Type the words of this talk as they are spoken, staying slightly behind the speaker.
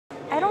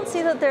don't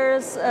see that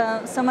there's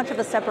so much of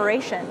a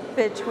separation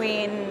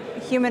between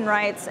human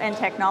rights and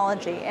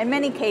technology. In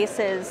many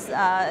cases,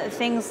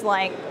 things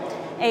like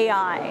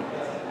AI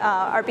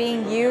are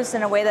being used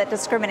in a way that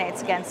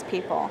discriminates against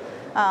people,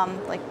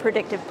 like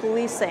predictive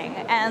policing.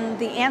 And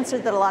the answer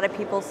that a lot of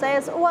people say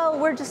is, well,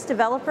 we're just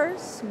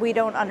developers, we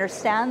don't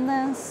understand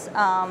this,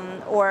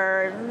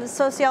 or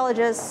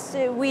sociologists,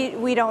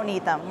 we don't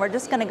need them. We're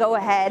just going to go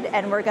ahead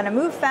and we're going to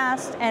move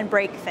fast and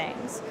break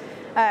things.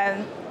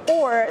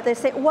 Or they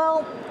say,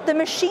 well, the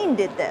machine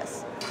did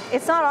this.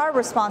 It's not our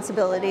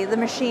responsibility, the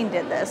machine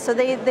did this. So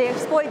they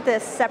exploit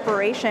this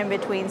separation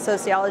between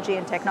sociology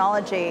and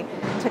technology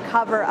to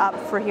cover up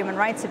for human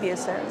rights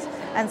abuses.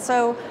 And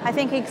so I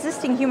think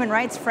existing human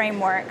rights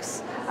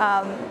frameworks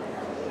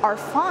are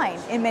fine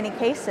in many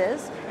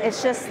cases.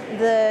 It's just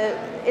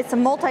it's a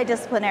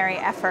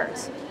multidisciplinary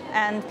effort.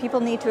 And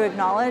people need to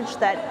acknowledge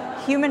that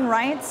human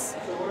rights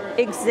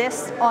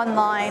exist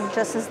online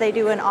just as they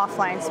do in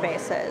offline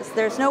spaces.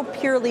 There's no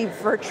purely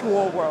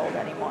virtual world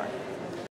anymore.